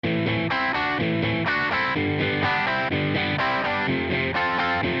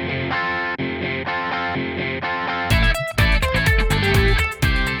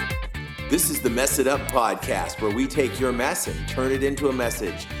is the Mess It Up podcast, where we take your mess and turn it into a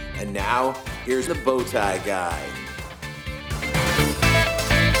message. And now, here's the Bowtie Guy.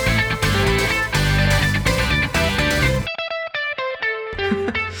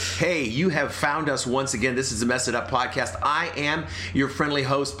 Hey, you have found us once again. This is the Mess It Up podcast. I am your friendly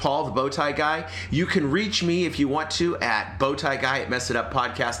host, Paul, the Bowtie Guy. You can reach me if you want to at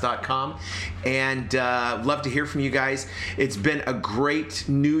bowtieguy@messituppodcast.com. And love to hear from you guys. It's been a great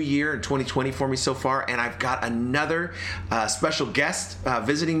new year in 2020 for me so far, and I've got another special guest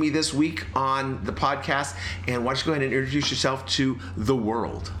visiting me this week on the podcast. And why don't you go ahead and introduce yourself to the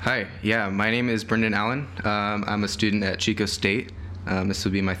world? Hi, my name is Brendan Allen. I'm a student at Chico State. This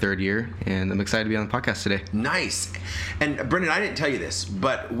will be my third year, and I'm excited to be on the podcast today. Nice. And Brendan, I didn't tell you this,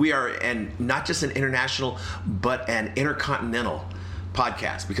 but we are not just an international, but an intercontinental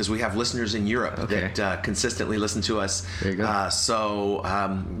podcast, because we have listeners in Europe that consistently listen to us. There you go. So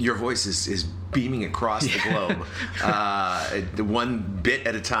your voice is beaming across the globe, one bit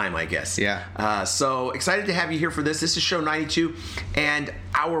at a time, I guess. Yeah. So excited to have you here for this. This is show 92, and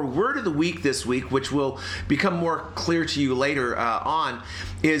our word of the week this week, which will become more clear to you later on,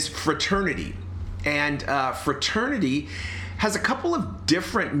 is fraternity. And fraternity has a couple of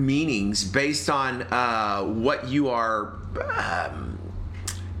different meanings based on what you are,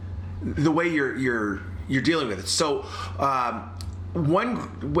 the way you're dealing with it. So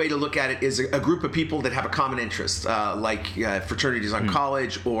one way to look at it is a group of people that have a common interest, like fraternities on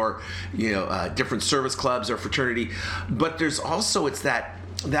college, or different service clubs or fraternity. But there's also it's that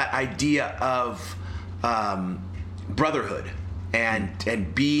idea of brotherhood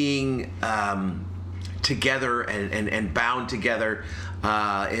and being together and bound together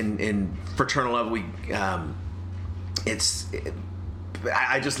in fraternal love.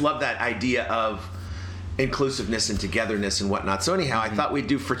 I just love that idea of inclusiveness and togetherness and whatnot. So anyhow, I thought we'd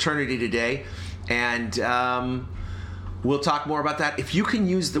do fraternity today, and we'll talk more about that. If you can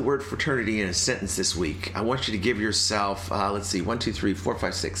use the word fraternity in a sentence this week, I want you to give yourself, 1, 2, 3, 4,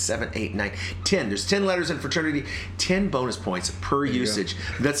 5, 6, 7, 8, 9, 10. There's 10 letters in fraternity, 10 bonus points per usage.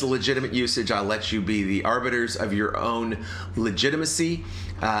 That's a legitimate usage. I'll let you be the arbiters of your own legitimacy.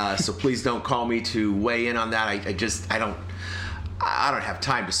 So please don't call me to weigh in on that. I don't have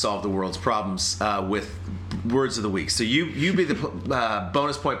time to solve the world's problems with words of the week. So you be the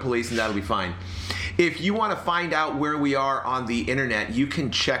bonus point police, and that'll be fine. If you want to find out where we are on the internet, you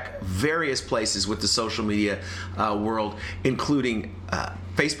can check various places with the social media world, including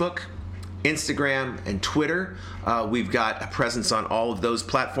Facebook, Instagram, and Twitter. We've got a presence on all of those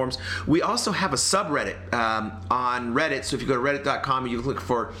platforms. We also have a subreddit on Reddit. So if you go to reddit.com, you look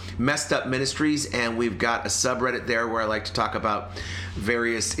for Messed Up Ministries, and we've got a subreddit there where I like to talk about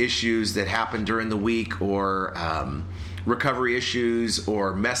various issues that happen during the week, or recovery issues,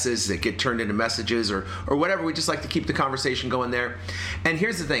 or messes that get turned into messages, or whatever. We just like to keep the conversation going there. And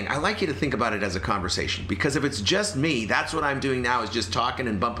here's the thing. I like you to think about it as a conversation, because if it's just me, that's what I'm doing now, is just talking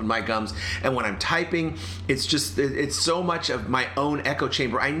and bumping my gums. And when I'm typing, it's so much of my own echo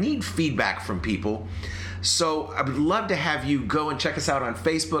chamber. I need feedback from people. So I would love to have you go and check us out on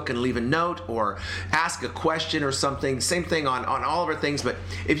Facebook and leave a note or ask a question or something. Same thing on all of our things. But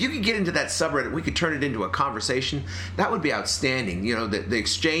if you could get into that subreddit, we could turn it into a conversation. That would be outstanding. The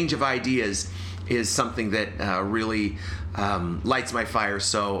exchange of ideas is something that really lights my fire.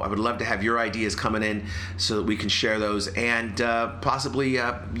 So I would love to have your ideas coming in so that we can share those and possibly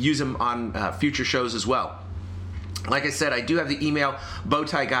use them on future shows as well. Like I said, I do have the email,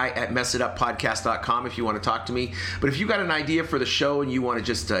 bowtieguy@messituppodcast.com, if you want to talk to me. But if you've got an idea for the show and you want to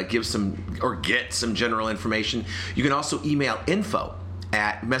just give some or get some general information, you can also email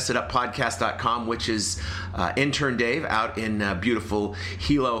info@messituppodcast.com, which is intern Dave out in beautiful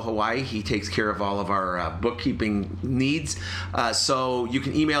Hilo, Hawaii. He takes care of all of our bookkeeping needs. So you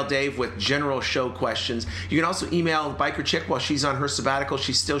can email Dave with general show questions. You can also email Biker Chick while she's on her sabbatical.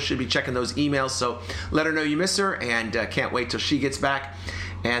 She still should be checking those emails, so let her know you miss her, and can't wait till she gets back.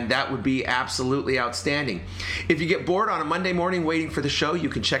 And that would be absolutely outstanding. If you get bored on a Monday morning waiting for the show, you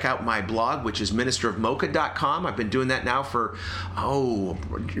can check out my blog, which is ministerofmocha.com. I've been doing that now for,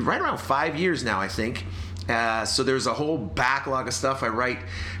 right around 5 years now, I think. So there's a whole backlog of stuff I write.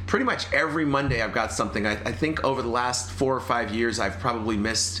 Pretty much every Monday I've got something. I think over the last 4 or 5 years, I've probably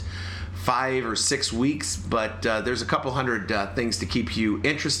missed 5 or 6 weeks, but there's a couple hundred things to keep you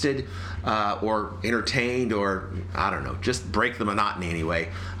interested or entertained, or I don't know, just break the monotony anyway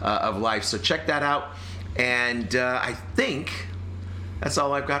of life. So check that out. And I think that's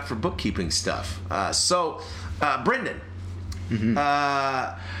all I've got for bookkeeping stuff. So Brendan,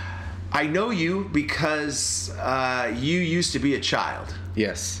 I know you because you used to be a child.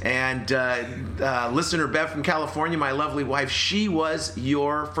 Yes. And listener Bev from California, my lovely wife, she was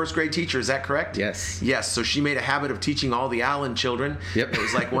your first grade teacher. Is that correct? Yes. Yes. So she made a habit of teaching all the Allen children. Yep. It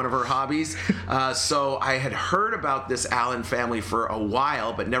was like one of her hobbies. So I had heard about this Allen family for a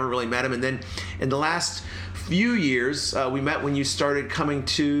while, but never really met him. And then in the last few years, we met when you started coming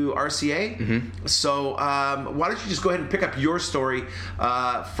to RCA. Mm-hmm. So why don't you just go ahead and pick up your story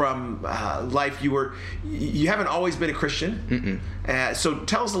from life? You haven't always been a Christian. So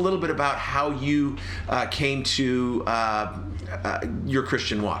tell us a little bit about how you came to your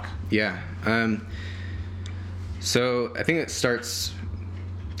Christian walk. Yeah. So I think it starts,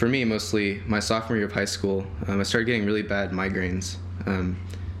 for me, mostly my sophomore year of high school. I started getting really bad migraines.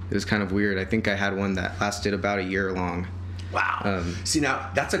 It was kind of weird. I think I had one that lasted about a year long. Wow. See, now,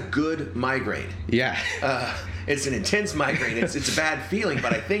 that's a good migraine. Yeah. It's an intense migraine. It's a bad feeling,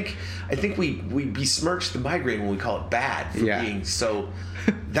 but I think we besmirch the migraine when we call it bad for being so.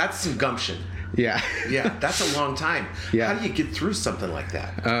 That's some gumption. Yeah. Yeah, that's a long time. Yeah. How do you get through something like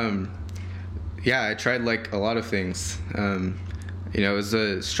that? Yeah, I tried like a lot of things. It was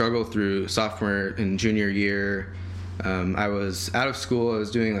a struggle through sophomore and junior year. I was out of school. I was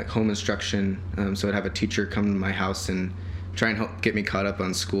doing like home instruction, so I'd have a teacher come to my house and try and help get me caught up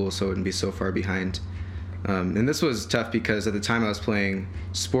on school so I wouldn't be so far behind. And this was tough because at the time I was playing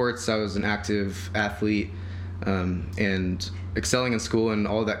sports. I was an active athlete and excelling in school, and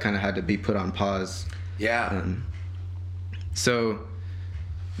all that kind of had to be put on pause. Yeah. So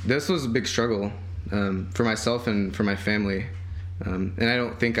this was a big struggle for myself and for my family. And I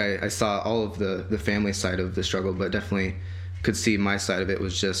don't think I saw all of the family side of the struggle, but definitely could see my side of it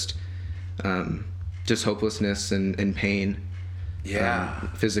was just hopelessness and pain. Yeah.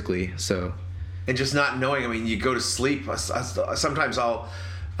 Physically. So. And just not knowing. I mean, you go to sleep. Sometimes I'll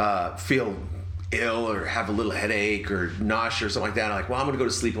feel ill or have a little headache or nausea or something like that. I'm like, well, I'm going to go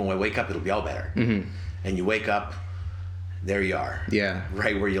to sleep, and when I wake up, it'll be all better. Mm-hmm. And you wake up, there you are. Yeah.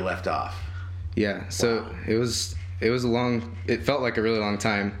 Right where you left off. Yeah. So wow. It felt like a really long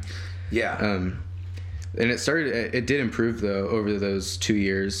time. Yeah. And it did improve though over those 2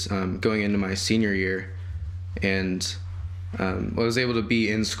 years, going into my senior year, and I was able to be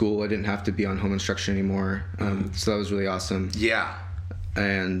in school. I didn't have to be on home instruction anymore. So that was really awesome. Yeah.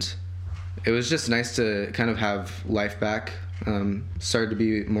 And it was just nice to kind of have life back. Started to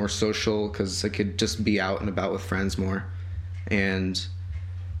be more social because I could just be out and about with friends more. And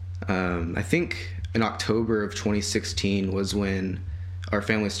I think in October of 2016 was when our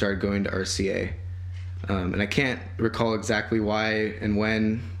family started going to RCA. And I can't recall exactly why and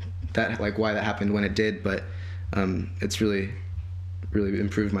when why that happened when it did, but it's really, really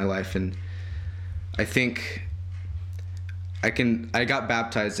improved my life. And I think I got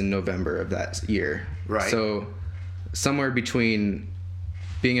baptized in November of that year. Right. So somewhere between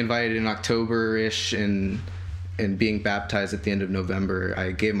being invited in October-ish and being baptized at the end of November,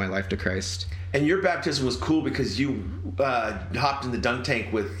 I gave my life to Christ. And your baptism was cool because you hopped in the dunk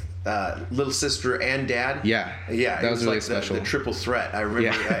tank with little sister and dad. Yeah. Yeah. That was really like special. The triple threat. I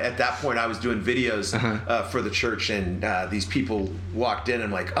remember at that point I was doing videos for the church, and these people walked in, and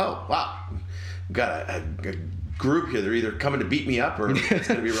I'm like, oh, wow, we've got a group here. They're either coming to beat me up or it's going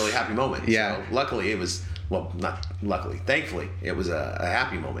to be a really happy moment. Yeah. So luckily it was, well, not luckily, thankfully, it was a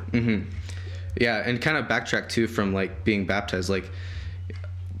happy moment. Mm-hmm. Yeah. And kind of backtrack too from like being baptized, like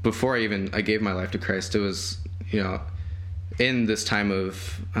before I gave my life to Christ, it was, in this time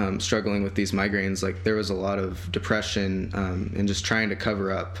of struggling with these migraines, like there was a lot of depression and just trying to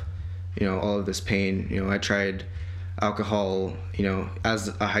cover up, all of this pain. I tried alcohol, as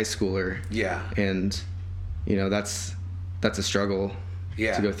a high schooler. Yeah. And, that's a struggle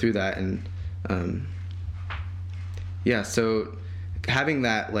to go through that. And, so having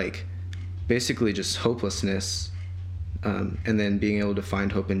that, like, basically just hopelessness, and then being able to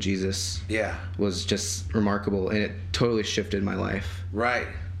find hope in Jesus was just remarkable, and it totally shifted my life. Right.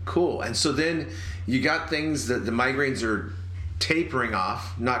 Cool. And so then you got things that the migraines are tapering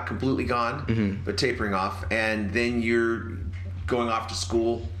off, not completely gone, but tapering off, and then you're going off to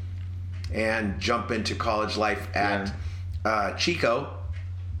school and jump into college life at Chico,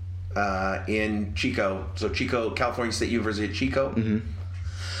 in Chico. So Chico, California State University at Chico.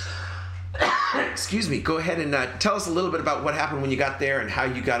 Excuse me. Go ahead and tell us a little bit about what happened when you got there and how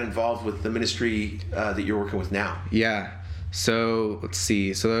you got involved with the ministry that you're working with now. Yeah. So let's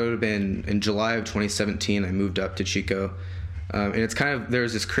see. So that would have been in July of 2017. I moved up to Chico, and it's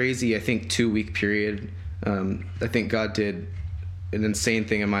there's this crazy, I think, 2-week period. I think God did an insane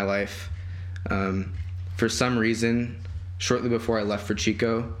thing in my life. For some reason, shortly before I left for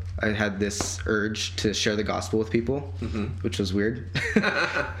Chico, I had this urge to share the gospel with people, which was weird.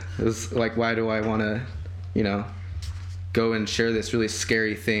 It was like, why do I want to, go and share this really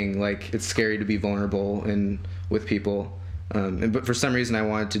scary thing? Like, it's scary to be vulnerable and with people. But for some reason I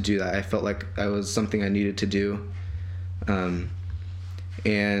wanted to do that. I felt like I was something I needed to do.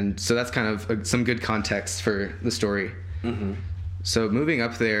 And so that's kind of some good context for the story. So moving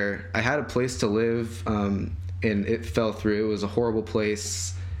up there, I had a place to live, and it fell through. It was a horrible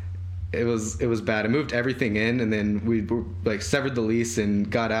place. It was bad. I moved everything in, and then we like severed the lease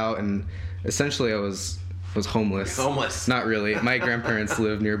and got out, and essentially I was homeless. Homeless. Not really. My grandparents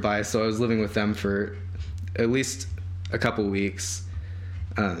lived nearby, so I was living with them for at least a couple weeks.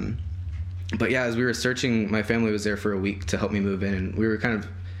 But yeah, as we were searching, my family was there for a week to help me move in, and we were kind of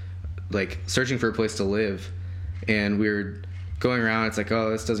like searching for a place to live, and we were going around. It's like, oh,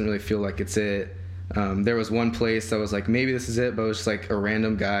 this doesn't really feel like it's it. There was one place that was like, maybe this is it, but it was just like a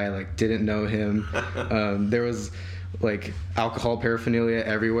random guy, like didn't know him. There was like alcohol paraphernalia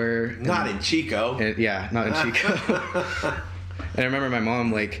everywhere. Not in Chico. Yeah, not in Chico. And I remember my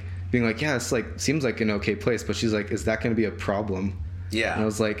mom like being like, yeah, it's like seems like an okay place, but she's like, is that going to be a problem? Yeah. And I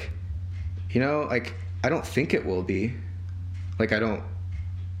was like, like I don't think it will be. Like I don't.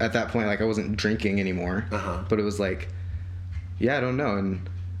 At that point, like I wasn't drinking anymore. But it was like, yeah, I don't know. And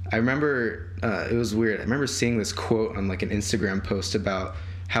I remember it was weird. I remember seeing this quote on like an Instagram post about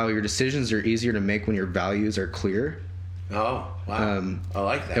how your decisions are easier to make when your values are clear. Oh, wow. I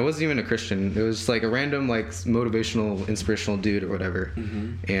like that. It wasn't even a Christian. It was like a random like motivational, inspirational dude or whatever.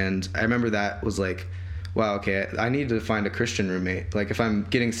 And I remember that was like, wow, okay, I need to find a Christian roommate. Like if I'm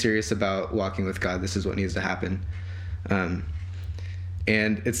getting serious about walking with God, this is what needs to happen.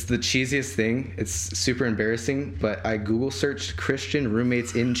 And it's the cheesiest thing. It's super embarrassing, but I Google searched Christian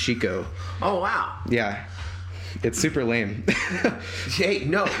roommates in Chico. Oh, wow. Yeah. It's super lame. Hey,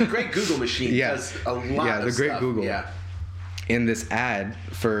 no, the great Google machine does a lot of stuff. Yeah, the great Google. Yeah. And this ad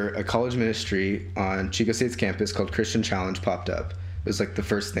for a college ministry on Chico State's campus called Christian Challenge popped up. It was like the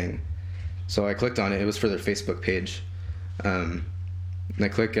first thing. So I clicked on it. It was for their Facebook page. And I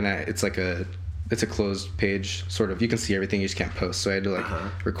click and it's a closed page, sort of. You can see everything, you just can't post. So I had to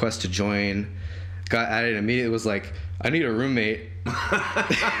like request to join. Got added immediately. It was like, I need a roommate.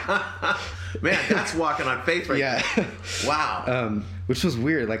 Man, that's walking on faith right there. Wow. Which was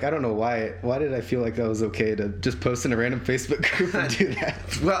weird. Like, I don't know why. Why did I feel like that was okay to just post in a random Facebook group and do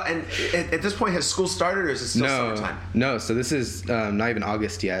that? Well, and at this point, has school started, or is it still summertime? No, so this is not even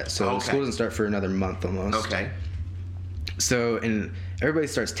August yet. So school doesn't start for another month almost. Okay. So, and everybody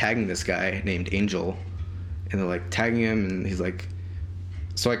starts tagging this guy named Angel, and they're like tagging him, and he's like,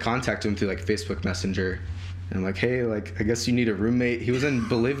 so I contact him through like Facebook Messenger, and I'm like, hey, like, I guess you need a roommate. He was in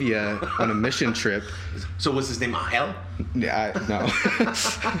Bolivia on a mission trip. So was his name Angel? Yeah, no.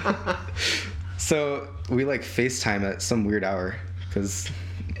 So we like FaceTime at some weird hour because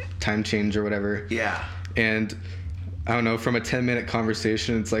time change or whatever. Yeah. And I don't know, from a 10-minute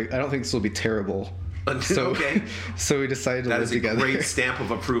conversation, it's like, I don't think this will be terrible. So, okay. So we decided to live together. That is a great stamp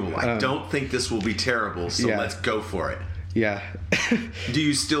of approval. I don't think this will be terrible, so let's go for it. Yeah. Do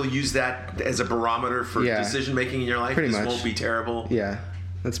you still use that as a barometer for decision making in your life? Pretty this much. Won't be terrible? Yeah.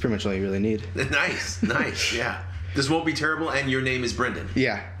 That's pretty much all you really need. Nice. Yeah. This won't be terrible, and your name is Brendan.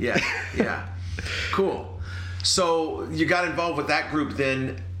 Yeah. Yeah. Cool. So you got involved with that group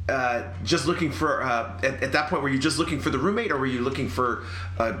then. Just looking for at that point, were you just looking for the roommate, or were you looking for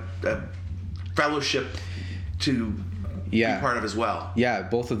a fellowship to be part of as well? Yeah,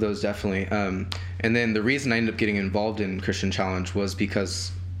 both of those definitely. And then the reason I ended up getting involved in Christian Challenge was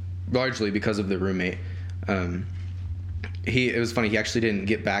largely because of the roommate. It was funny, he actually didn't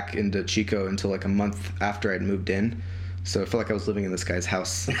get back into Chico until like a month after I'd moved in. So I felt like I was living in this guy's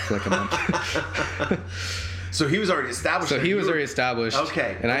house for like a month. So he was already established. So he was already established.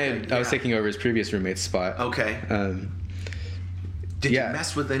 Okay. And I was taking over his previous roommate's spot. Okay. Did you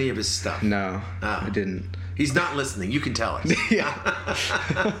mess with any of his stuff? No, I didn't. He's not listening. You can tell us.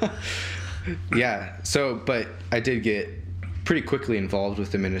 Yeah. Yeah. So, but I did get pretty quickly involved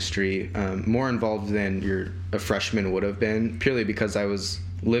with the ministry, more involved than a freshman would have been, purely because I was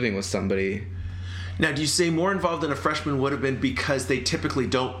living with somebody. Now, do you say more involved than a freshman would have been because they typically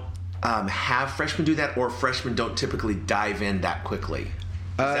don't have freshmen do that, or freshmen don't typically dive in that quickly?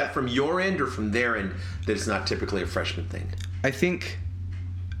 Is that from your end or from their end that it's not typically a freshman thing? I think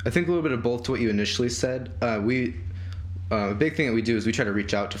a little bit of both to what you initially said. A big thing that we do is we try to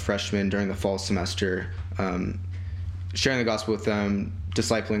reach out to freshmen during the fall semester, sharing the gospel with them,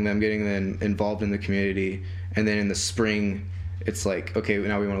 discipling them, getting them involved in the community. And then in the spring, it's like, okay,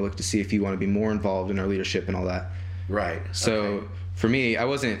 now we want to look to see if you want to be more involved in our leadership and all that. Right. So for me, I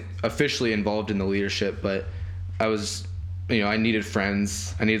wasn't officially involved in the leadership, but I was, I needed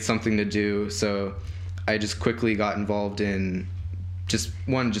friends. I needed something to do. So I just quickly got involved in just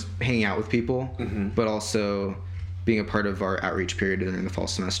hanging out with people, but also being a part of our outreach period during the fall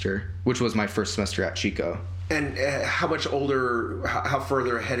semester, which was my first semester at Chico. And how much older, how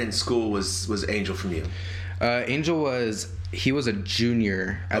further ahead in school was Angel from you? Angel was a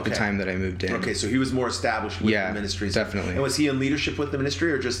junior at the time that I moved in. Okay, so he was more established with the ministries. Definitely. And was he in leadership with the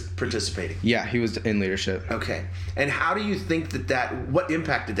ministry or just participating? Yeah, he was in leadership. Okay. And how do you think what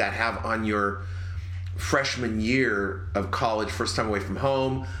impact did that have on your freshman year of college, first time away from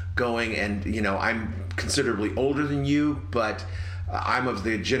home, going and, I'm considerably older than you, but I'm of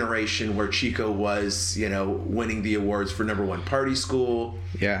the generation where Chico was, winning the awards for #1 party school.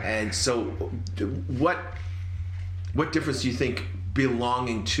 Yeah. And so what difference do you think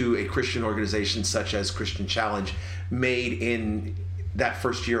belonging to a Christian organization such as Christian Challenge made in that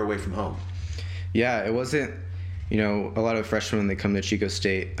first year away from home? Yeah, it wasn't, a lot of freshmen, when they come to Chico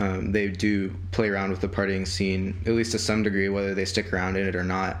State, they do play around with the partying scene, at least to some degree, whether they stick around in it or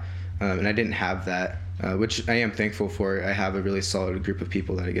not. And I didn't have that, which I am thankful for. I have a really solid group of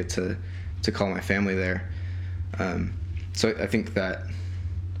people that I get to call my family there. So I think that,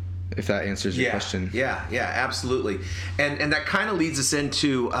 if that answers your question. Yeah, absolutely. And that kind of leads us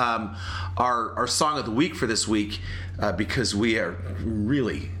into our song of the week for this week, because we are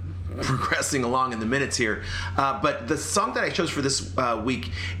really progressing along in the minutes here. But the song that I chose for this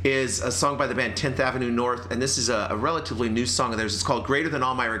week is a song by the band 10th Avenue North, and this is a relatively new song of theirs. It's called Greater Than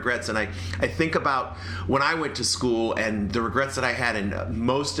All My Regrets, and I think about when I went to school and the regrets that I had, and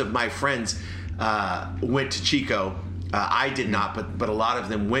most of my friends went to Chico. I did not, but a lot of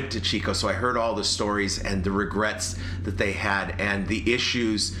them went to Chico, so I heard all the stories and the regrets that they had and the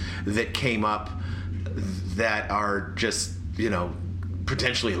issues that came up that are just,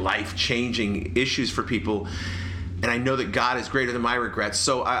 potentially life-changing issues for people. And I know that God is greater than my regrets.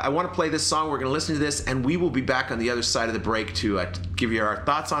 So I want to play this song. We're going to listen to this, and we will be back on the other side of the break to give you our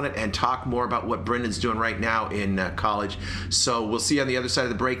thoughts on it and talk more about what Brendan's doing right now in college. So we'll see you on the other side of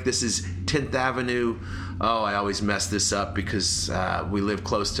the break. This is 10th Avenue. Oh, I always mess this up because we live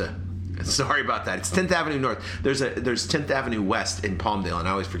close to... Sorry about that. It's 10th Avenue North. There's 10th Avenue West in Palmdale, and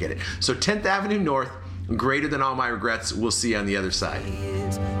I always forget it. So 10th Avenue North, Greater Than All My Regrets. We'll see you on the other side.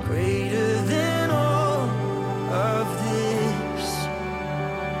 It's greater than all of this.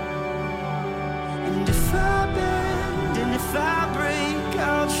 And if I bend and if I break,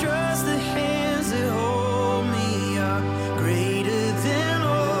 I'll trust the hands that hold me up. Greater than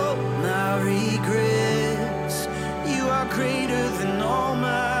all my regrets. You are greater than all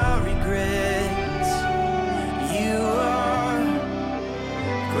my regrets. You are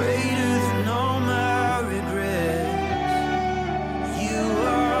greater than all my regrets. You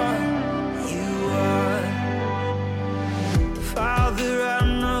are. Father, I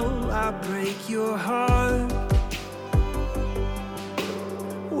know I break your heart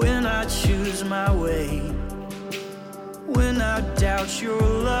when I choose my way, when I doubt your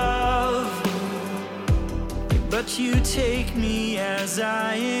love. But you take me as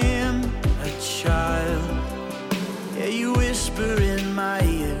I am, a child. Yeah, you whisper in my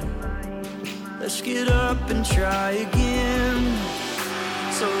ear, let's get up and try again.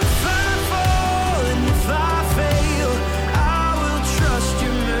 So if I fall and if I fail, I will trust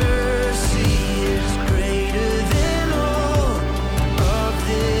your mercy is greater than all of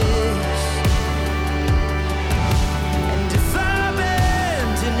this. And if I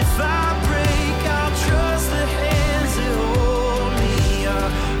bend and if I break, I'll trust the hands that hold me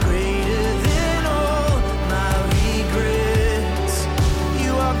are greater than all my regrets.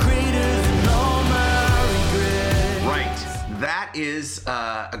 You are greater than all my regrets. Right. That is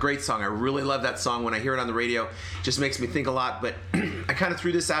a great song. I really love that song. When I hear it on the radio, it just makes me think a lot. But I kind of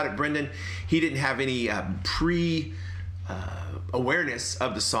threw this out at Brendan. He didn't have any awareness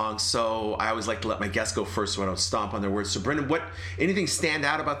of the song, so I always like to let my guests go first so I don't stomp on their words. So Brendan, anything stand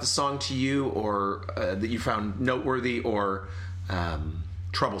out about the song to you, or that you found noteworthy or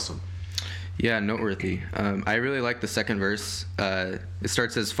troublesome? Yeah, noteworthy. I really like the second verse. It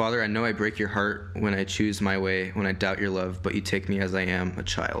starts as, Father, I know I break your heart when I choose my way, when I doubt your love, but you take me as I am, a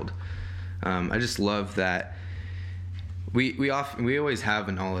child. I just love that we always have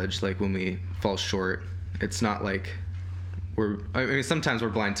a knowledge, like when we fall short. It's not like sometimes we're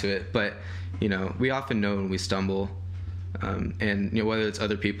blind to it, but we often know when we stumble. And whether it's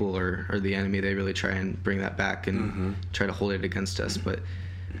other people or the enemy, they really try and bring that back and try to hold it against us. But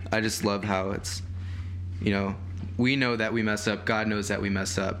I just love how it's, we know that we mess up. God knows that we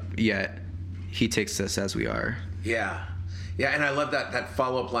mess up, yet he takes us as we are. Yeah. Yeah, and I love that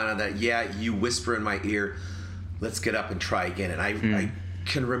follow-up line on that. Yeah, you whisper in my ear, let's get up and try again. And I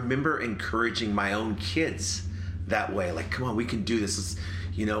can remember encouraging my own kids that way. Like, come on, we can do this.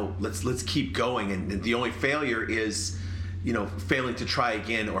 Let's keep going. And the only failure is, failing to try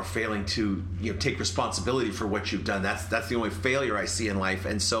again or failing to, take responsibility for what you've done. That's the only failure I see in life.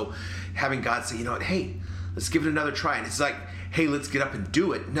 And so having God say, hey, let's give it another try. And it's like, hey, let's get up and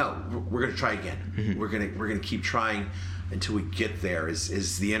do it. No, we're going to try again. Mm-hmm. We're going to keep trying until we get there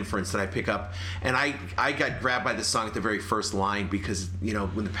is the inference that I pick up. And I got grabbed by this song at the very first line because,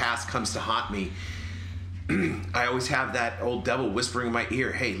 when the past comes to haunt me, I always have that old devil whispering in my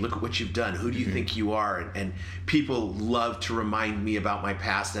ear, hey, look at what you've done. Who do you think you are? And people love to remind me about my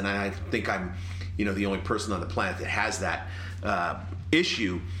past. And I think I'm, the only person on the planet that has that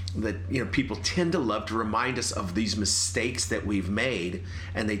issue that, people tend to love to remind us of these mistakes that we've made,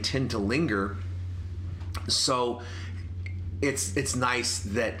 and they tend to linger. So it's nice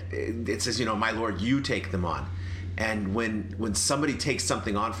that it says, my Lord, you take them on. And when somebody takes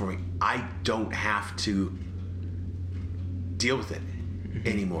something on for me, I don't have to deal with it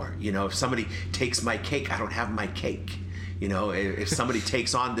anymore. If somebody takes my cake, I don't have my cake. If somebody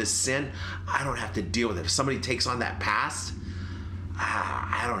takes on this sin, I don't have to deal with it. If somebody takes on that past,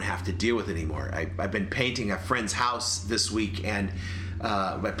 I don't have to deal with it anymore. I've been painting a friend's house this week, and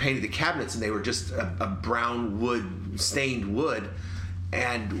I painted the cabinets, and they were just a brown wood, stained wood,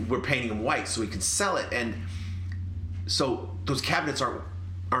 and we're painting them white so we can sell it. And so those cabinets aren't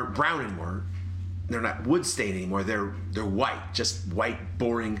brown anymore. They're not wood stained anymore. They're white, just white,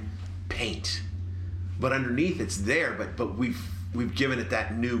 boring paint. But underneath it's there. But we've given it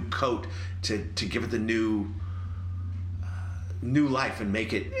that new coat to give it the new life and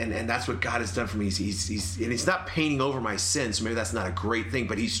make it. And that's what God has done for me. He's not painting over my sins. So maybe that's not a great thing.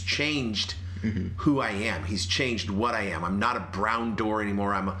 But He's changed who I am. He's changed what I am. I'm not a brown door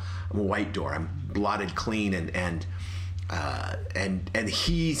anymore. I'm a white door. I'm blotted clean and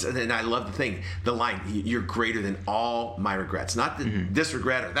He's, and I love the line, you're greater than all my regrets. Not this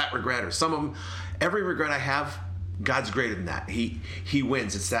regret or that regret or some of them. Every regret I have, God's greater than that. He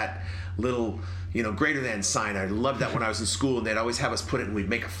wins. It's that little, greater than sign. I loved that when I was in school, and they'd always have us put it and we'd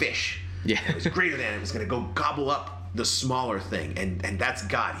make a fish. Yeah. It was greater than. It was going to go gobble up the smaller thing. And that's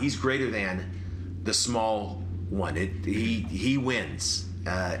God. He's greater than the small one. He wins.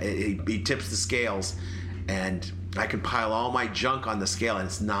 He tips the scales, and I can pile all my junk on the scale, and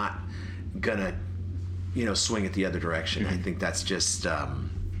it's not gonna, swing it the other direction. I think that's just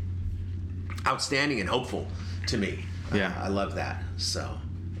outstanding and hopeful to me. Yeah, I love that. So,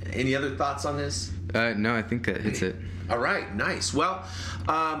 any other thoughts on this? No, I think that hits it. All right, nice. Well,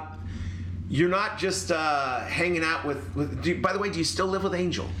 you're not just hanging out with. By the way, do you still live with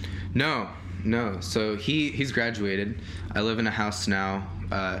Angel? No. So he's graduated. I live in a house now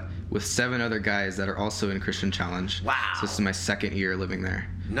with 7 other guys that are also in Christian Challenge. Wow. So this is my 2nd year living there.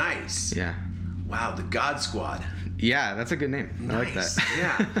 Nice. Yeah. Wow, the God Squad. Yeah, that's a good name. Nice. I like that.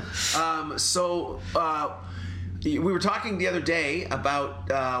 Yeah. We were talking the other day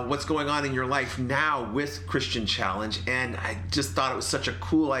about what's going on in your life now with Christian Challenge, and I just thought it was such a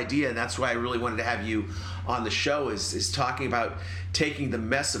cool idea, and that's why I really wanted to have you on the show, is talking about taking the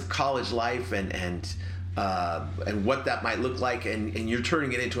mess of college life and what that might look like, and you're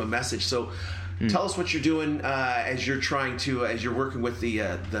turning it into a message. So tell us what you're doing as you're working with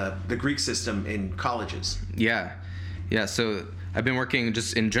the Greek system in colleges. Yeah. So I've been working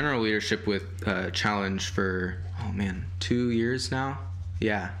just in general leadership with Challenge for 2 years now.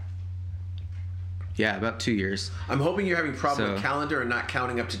 Yeah, about 2 years. I'm hoping you're having a problem with calendar and not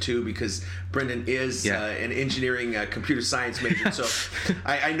counting up to 2, because Brendan is an engineering computer science major. So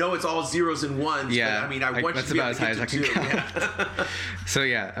I know it's all zeros and ones. Yeah, but I want you to be able to get to 2. Yeah. So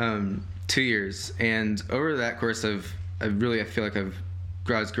 2 years, and over that course, I feel like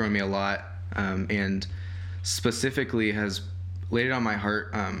God's grown me a lot, and specifically has laid it on my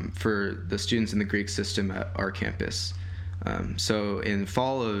heart for the students in the Greek system at our campus. So in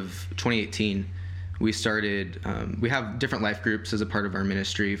fall of 2018, we started, we have different life groups as a part of our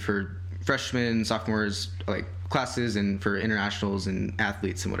ministry for freshmen, sophomores, like classes, and for internationals and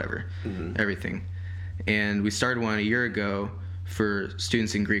athletes and whatever, everything. And we started one a year ago for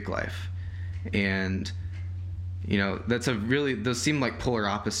students in Greek life. And those seem like polar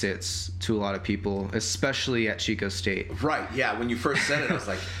opposites to a lot of people, especially at Chico State. Right, yeah. When you first said it, I was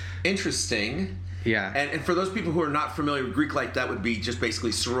like, interesting. Yeah. And for those people who are not familiar with Greek life, that would be just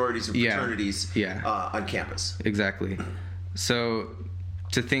basically sororities and fraternities on campus. Exactly. So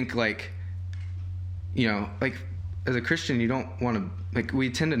to think as a Christian, you don't want to, we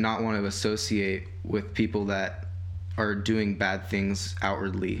tend to not want to associate with people that are doing bad things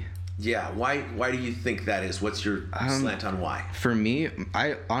outwardly. Yeah. Why do you think that is? What's your slant on why? For me,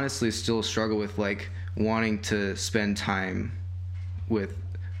 I honestly still struggle with like wanting to spend time with,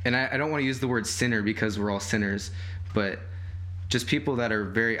 and I don't want to use the word sinner because we're all sinners, but just people that are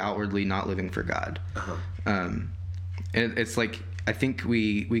very outwardly not living for God. And it's like, I think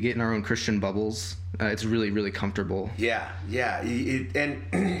we get in our own Christian bubbles. It's really, really comfortable. Yeah.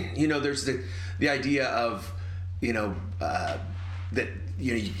 And you know, there's the idea of, you know, that,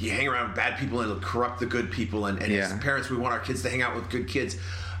 you know, you hang around with bad people and it'll corrupt the good people. And as parents, we want our kids to hang out with good kids.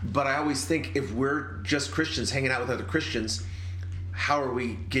 But I always think if we're just Christians hanging out with other Christians, how are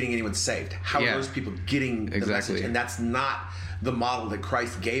we getting anyone saved? How are those people getting the message? And that's not the model that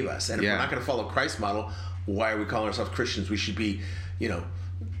Christ gave us. And if we're not going to follow Christ's model, why are we calling ourselves Christians? We should be, you know,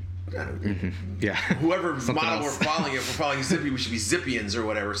 whoever model we're following. If we're following Zippy, we should be Zippians or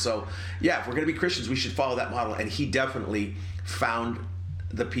whatever. So if we're going to be Christians, we should follow that model. And he definitely found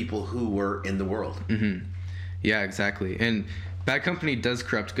the people who were in the world. Yeah, exactly. And bad company does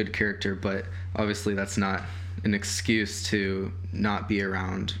corrupt good character, but obviously that's not an excuse to not be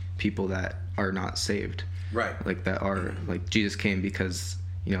around people that are not saved. Right. Like that are like Jesus came because,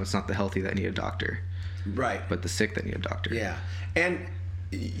 you know, it's not the healthy that need a doctor. Right. But the sick that need a doctor. Yeah. And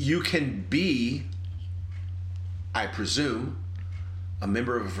you can be, I presume, a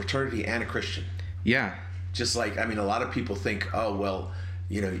member of a fraternity and a Christian. Yeah. Just like, I mean, a lot of people think, oh, well,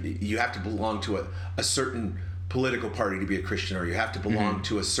 you know, you have to belong to a certain political party to be a Christian, or you have to belong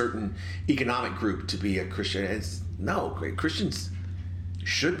to a certain economic group to be a Christian. No, Christians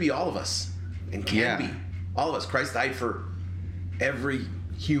should be all of us and can be all of us. Christ died for every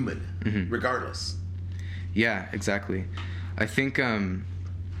human, regardless. Yeah, exactly. I think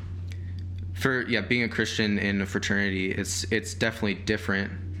for being a Christian in a fraternity, it's definitely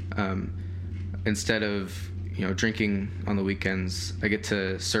different. Instead of, you know, drinking on the weekends, I get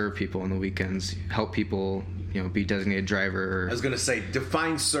to serve people on the weekends, help people, you know, be designated driver. I was going to say,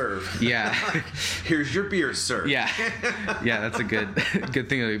 define serve. Yeah. Here's your beer, sir. Yeah. Yeah, that's a good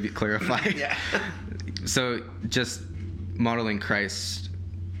thing to be clarified. Yeah. So just modeling Christ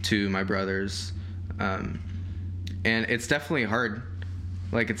to my brothers. And it's definitely hard.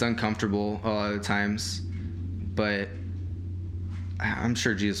 Like, it's uncomfortable a lot of the times, but I'm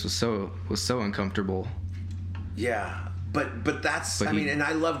sure Jesus was so uncomfortable. Yeah, but that's, I mean, and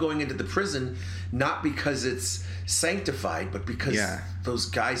I love going into the prison, not because it's sanctified, but because those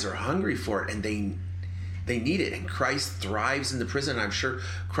guys are hungry for it and they need it. And Christ thrives in the prison. And I'm sure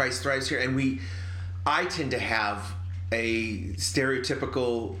Christ thrives here. And I tend to have a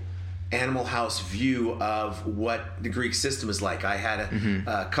stereotypical Animal House view of what the Greek system is like. I had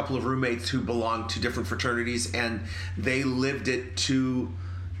a couple of roommates who belonged to different fraternities, and they lived it to,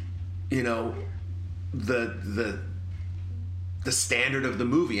 you know, the standard of the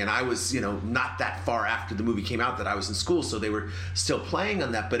movie. And I was, you know, not that far after the movie came out that I was in school, so they were still playing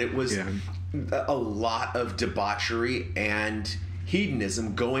on that. But it was a lot of debauchery and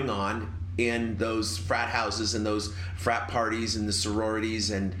hedonism going on in those frat houses and those frat parties and the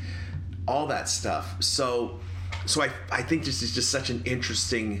sororities and all that stuff. So I think this is just such an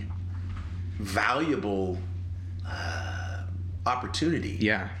interesting, valuable opportunity.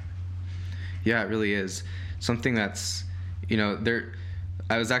 Yeah, it really is. Something that's, you know, there.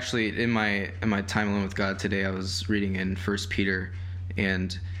 I was actually in my time alone with God today, I was reading in 1 Peter,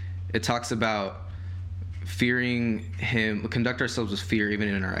 and it talks about fearing Him, conduct ourselves with fear even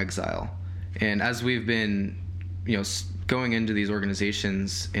in our exile. And as we've been, you know, going into these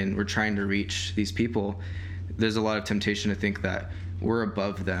organizations and we're trying to reach these people, there's a lot of temptation to think that we're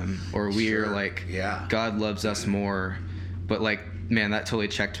above them, or we're like, God loves us more. But like, man, that totally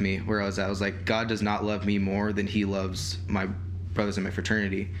checked me where I was at. I was like, God does not love me more than He loves my brothers in my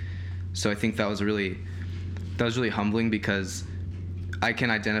fraternity. So I think that was really humbling, because I can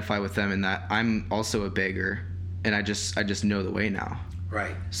identify with them in that I'm also a beggar, and I just know the way now.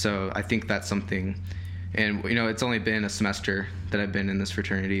 Right. So I think that's something. And, you know, it's only been a semester that I've been in this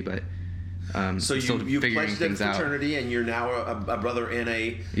fraternity, but so you pledged a fraternity, and you're now a brother in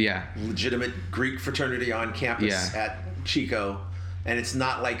a legitimate Greek fraternity on campus at Chico, and it's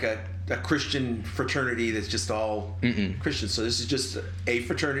not like a Christian fraternity that's just all Christian. So this is just a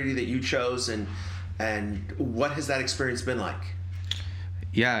fraternity that you chose, and what has that experience been like?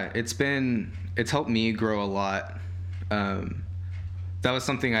 Yeah, it's helped me grow a lot. That was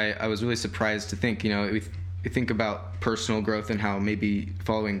something I was really surprised to think. You know, we think about personal growth and how maybe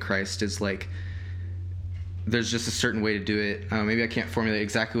following Christ is like, there's just a certain way to do it. Maybe I can't formulate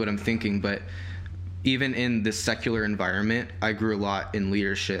exactly what I'm thinking, but even in this secular environment, I grew a lot in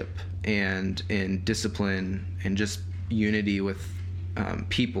leadership and in discipline and just unity with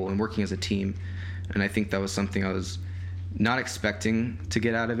people and working as a team. And I think that was something I was not expecting to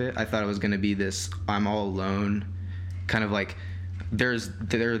get out of it. I thought it was going to be this I'm all alone, kind of like they're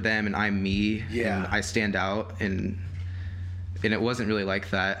them and I'm me, and I stand out, and it wasn't really like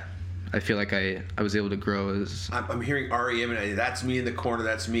that. I feel like I was able to grow as... I'm hearing REM, and that's me in the corner,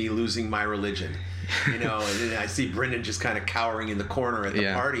 that's me losing my religion. You know, and then I see Brendan just kind of cowering in the corner at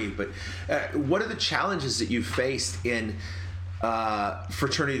the party. But what are the challenges that you faced in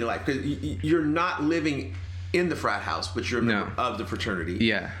fraternity life? Because you're not living in the frat house, but you're a member of the fraternity.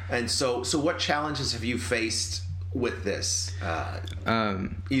 Yeah. And so what challenges have you faced with this?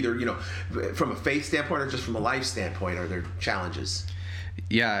 Either, you know, from a faith standpoint or just from a life standpoint, are there challenges?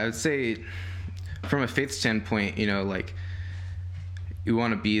 Yeah, I would say from a faith standpoint, you know, like you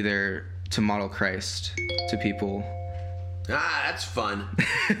want to be there to model Christ to people. That's fun.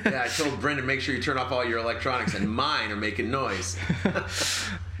 Yeah, I told Brendan, make sure you turn off all your electronics, and mine are making noise.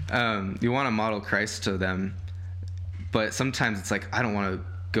 You want to model Christ to them, but sometimes it's like, I don't want to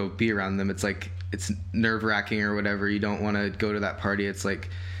go be around them. It's like, it's nerve-wracking or whatever. You don't want to go to that party. It's like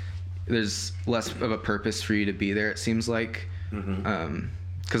there's less of a purpose for you to be there, it seems like.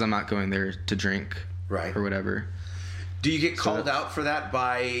 Because I'm not going there to drink, right, or whatever. Do you get called out for that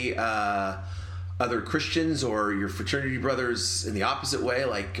by other Christians or your fraternity brothers in the opposite way?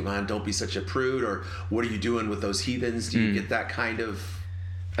 Like, come on, don't be such a prude, or what are you doing with those heathens? Do you get that kind of...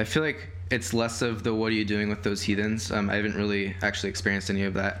 I feel like it's less of the what are you doing with those heathens. I haven't really actually experienced any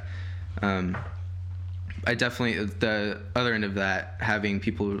of that. I definitely, the other end of that, having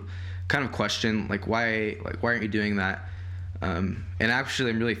people kind of question, like, why aren't you doing that? And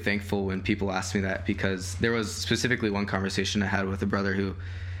actually, I'm really thankful when people ask me that, because there was specifically one conversation I had with a brother who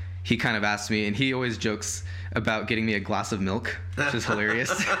he kind of asked me, and he always jokes about getting me a glass of milk, which is hilarious.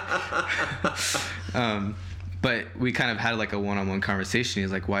 But we kind of had like a one-on-one conversation.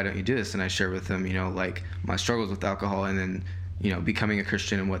 He's like, why don't you do this? And I shared with him, you know, like my struggles with alcohol, and then, you know, becoming a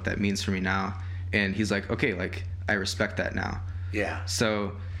Christian and what that means for me now. And he's like, okay, like I respect that now. Yeah.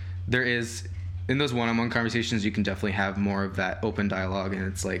 So there is... in those one-on-one conversations, you can definitely have more of that open dialogue, and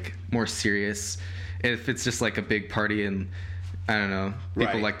it's like more serious. If it's just like a big party and I don't know,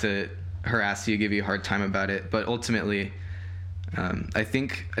 people like to harass you, give you a hard time about it, but ultimately, I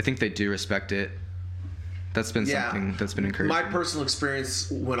think they do respect it. That's been something that's been encouraging. My personal experience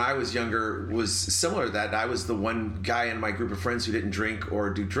when I was younger was similar to that. I was the one guy in my group of friends who didn't drink or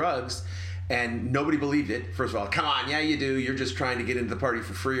do drugs. And nobody believed it. First of all, come on, yeah, you do. You're just trying to get into the party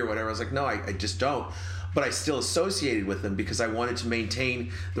for free or whatever. I was like, no, I just don't. But I still associated with them because I wanted to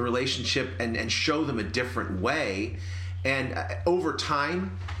maintain the relationship and show them a different way. And over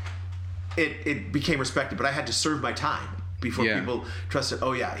time, it became respected. But I had to serve my time before people trusted,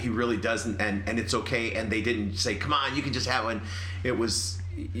 oh, yeah, he really doesn't. And it's okay. And they didn't say, come on, you can just have one.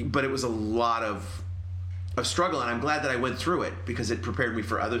 But it was a lot of struggle, and I'm glad that I went through it because it prepared me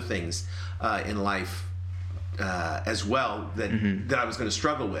for other things in life as well that I was going to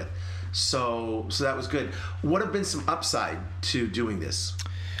struggle with. So that was good. What have been some upside to doing this?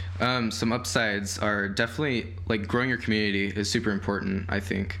 Some upsides are definitely like growing your community is super important. I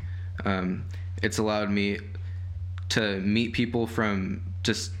think it's allowed me to meet people from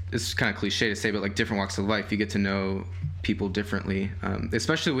just, it's kind of cliche to say, but like different walks of life. You get to know people differently,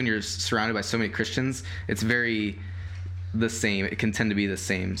 especially when you're surrounded by so many Christians. It's very the same. It can tend to be the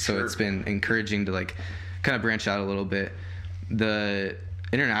same. So It's been encouraging to like kind of branch out a little bit. The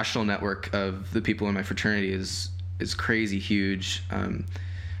international network of the people in my fraternity is crazy huge.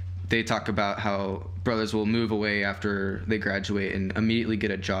 They talk about how brothers will move away after they graduate and immediately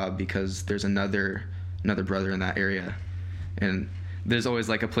get a job because there's another brother in that area, and there's always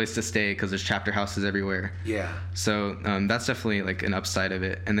like a place to stay because there's chapter houses everywhere. Yeah. So that's definitely like an upside of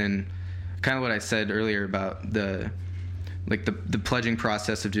it. And then kind of what I said earlier about the pledging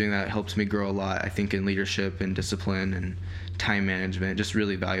process of doing that helped me grow a lot, I think, in leadership and discipline and time management, just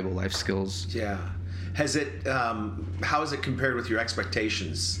really valuable life skills. Yeah. Has it, how has it compared with your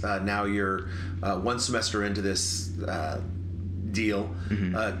expectations? Now you're one semester into this deal,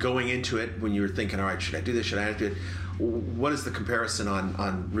 going into it when you were thinking, all right, should I do this? Should I do it? What is the comparison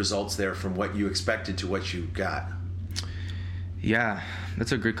on results there from what you expected to what you got? Yeah,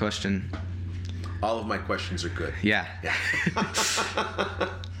 that's a good question. All of my questions are good. Yeah.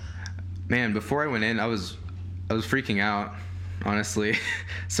 Man, before I went in, I was freaking out, honestly.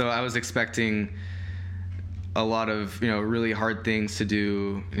 So I was expecting a lot of, really hard things to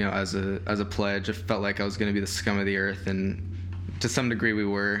do, as a pledge. I felt like I was going to be the scum of the earth, and to some degree we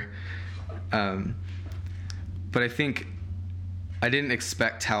were. But I think I didn't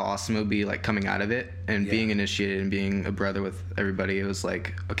expect how awesome it would be, like, coming out of it and being initiated and being a brother with everybody. It was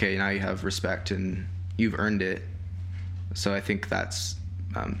like, okay, now you have respect and you've earned it. So I think that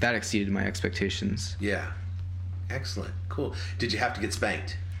exceeded my expectations. Yeah. Excellent. Cool. Did you have to get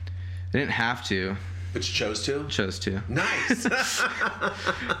spanked? I didn't have to. But you chose to? Chose to. Nice.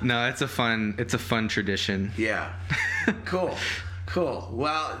 No, it's a fun tradition. Yeah. Cool.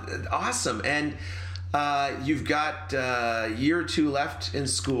 Well, awesome. And you've got a year or two left in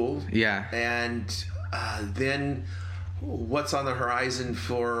school. Yeah. And then what's on the horizon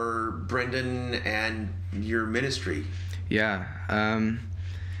for Brendan and your ministry? Yeah.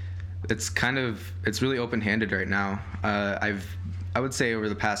 It's really open-handed right now. I would say over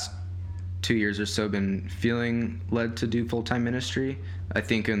the past 2 years or so been feeling led to do full-time ministry, I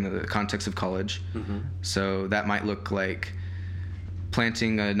think in the context of college. Mm-hmm. So that might look like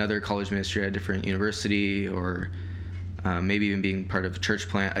planting another college ministry at a different university, or maybe even being part of a church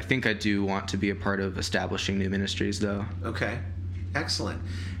plant. I think I do want to be a part of establishing new ministries, though. Okay. Excellent.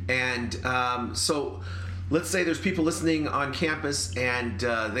 And so let's say there's people listening on campus and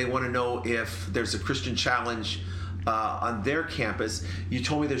they want to know if there's a Christian Challenge on their campus. You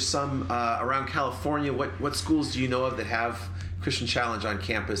told me there's some around California. What schools do you know of that have Christian Challenge on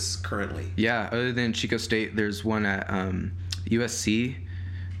campus currently? Yeah, other than Chico State, there's one at USC.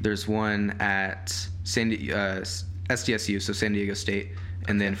 There's one at SDSU, so San Diego State,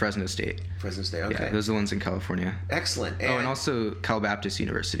 and then Fresno State. Fresno State, okay. Yeah, those are the ones in California. Excellent. And also Cal Baptist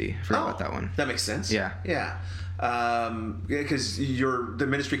University. I forgot about that one. That makes sense. Yeah. Yeah. Because the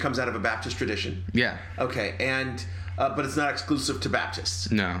ministry comes out of a Baptist tradition. Yeah. Okay, and but it's not exclusive to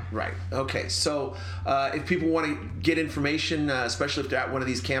Baptists. No. Right. Okay. So if people want to get information, especially if they're at one of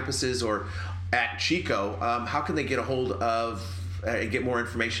these campuses or at Chico, how can they get a hold of and get more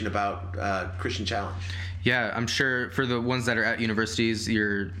information about Christian Challenge? Yeah, I'm sure for the ones that are at universities,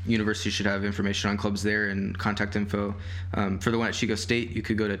 your university should have information on clubs there and contact info. For the one at Chico State, you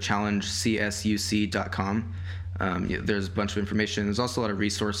could go to challengecsuc.com. There's a bunch of information. There's also a lot of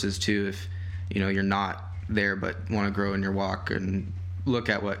resources too if you're not there but want to grow in your walk and look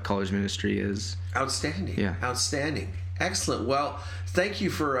at what college ministry is. Outstanding. Yeah. Outstanding. Excellent. Well, thank you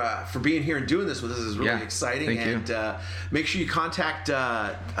for being here and doing this with us. This is really exciting. Thank you. Make sure you contact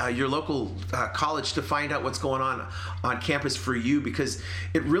your local college to find out what's going on campus for you, because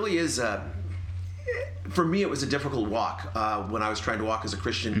it really is. For me, it was a difficult walk when I was trying to walk as a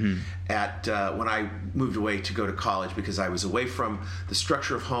Christian when I moved away to go to college, because I was away from the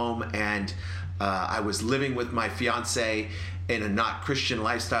structure of home and I was living with my fiance in a not Christian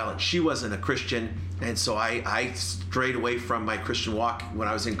lifestyle, and she wasn't a Christian, and so I strayed away from my Christian walk when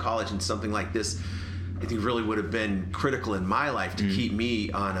I was in college, and something like this I think really would have been critical in my life to keep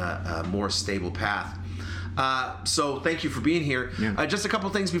me on a more stable path. So thank you for being here. Yeah. Just a couple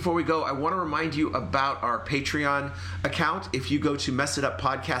things before we go. I want to remind you about our Patreon account. If you go to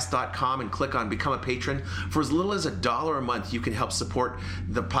messituppodcast.com and click on Become a Patron, for as little as $1 a month, you can help support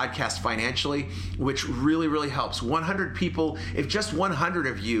the podcast financially, which really, really helps. 100 people, if just 100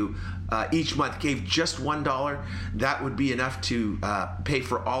 of you each month gave just $1, that would be enough to pay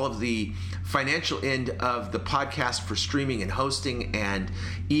for all of the financial end of the podcast for streaming and hosting and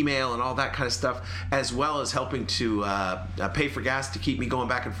email and all that kind of stuff, as well as helping to pay for gas to keep me going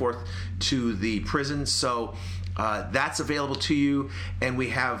back and forth to the prison. So that's available to you, and we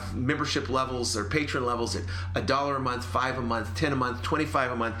have membership levels or patron levels at $1 a month, $5 a month, $10 a month,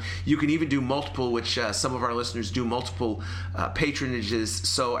 $25 a month. You can even do multiple, which some of our listeners do multiple patronages.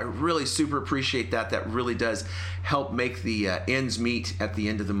 So I really super appreciate that. That really does help make the ends meet at the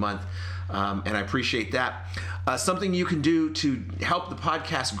end of the month. And I appreciate that. Something you can do to help the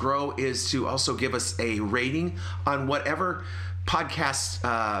podcast grow is to also give us a rating on whatever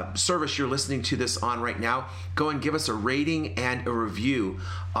podcast service you're listening to this on right now. Go and give us a rating and a review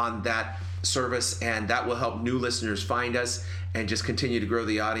on that service, and that will help new listeners find us and just continue to grow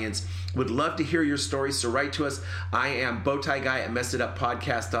the audience. Would love to hear your stories, so write to us. I am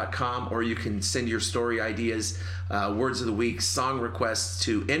bowtieguy@messituppodcast.com, or you can send your story ideas, words of the week, song requests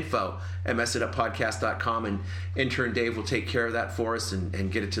to info@messituppodcast.com, and intern Dave will take care of that for us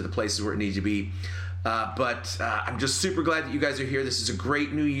and get it to the places where it needs to be. But I'm just super glad that you guys are here. This is a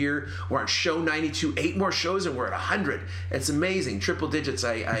great new year. We're on show 92, 8 more shows, and we're at 100. It's amazing. Triple digits.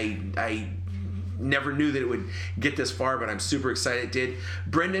 I never knew that it would get this far, but I'm super excited it did.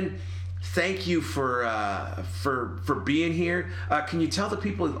 Brendan, thank you for being here. Can you tell the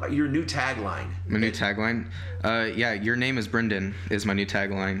people your new tagline? My new tagline? Yeah, your name is Brendan is my new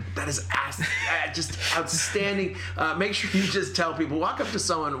tagline. That is just outstanding. Make sure you just tell people, walk up to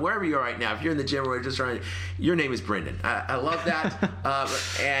someone, wherever you are right now, if you're in the gym or just running, your name is Brendan. I love that.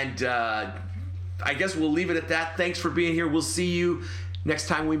 And I guess we'll leave it at that. Thanks for being here. We'll see you next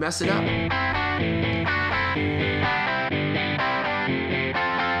time we mess it up.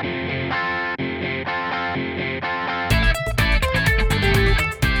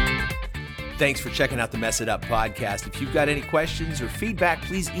 Thanks for checking out the Mess It Up podcast. If you've got any questions or feedback,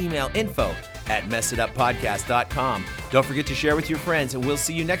 please email info@messituppodcast.com. Don't forget to share with your friends, and we'll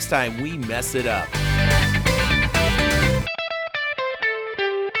see you next time we mess it up.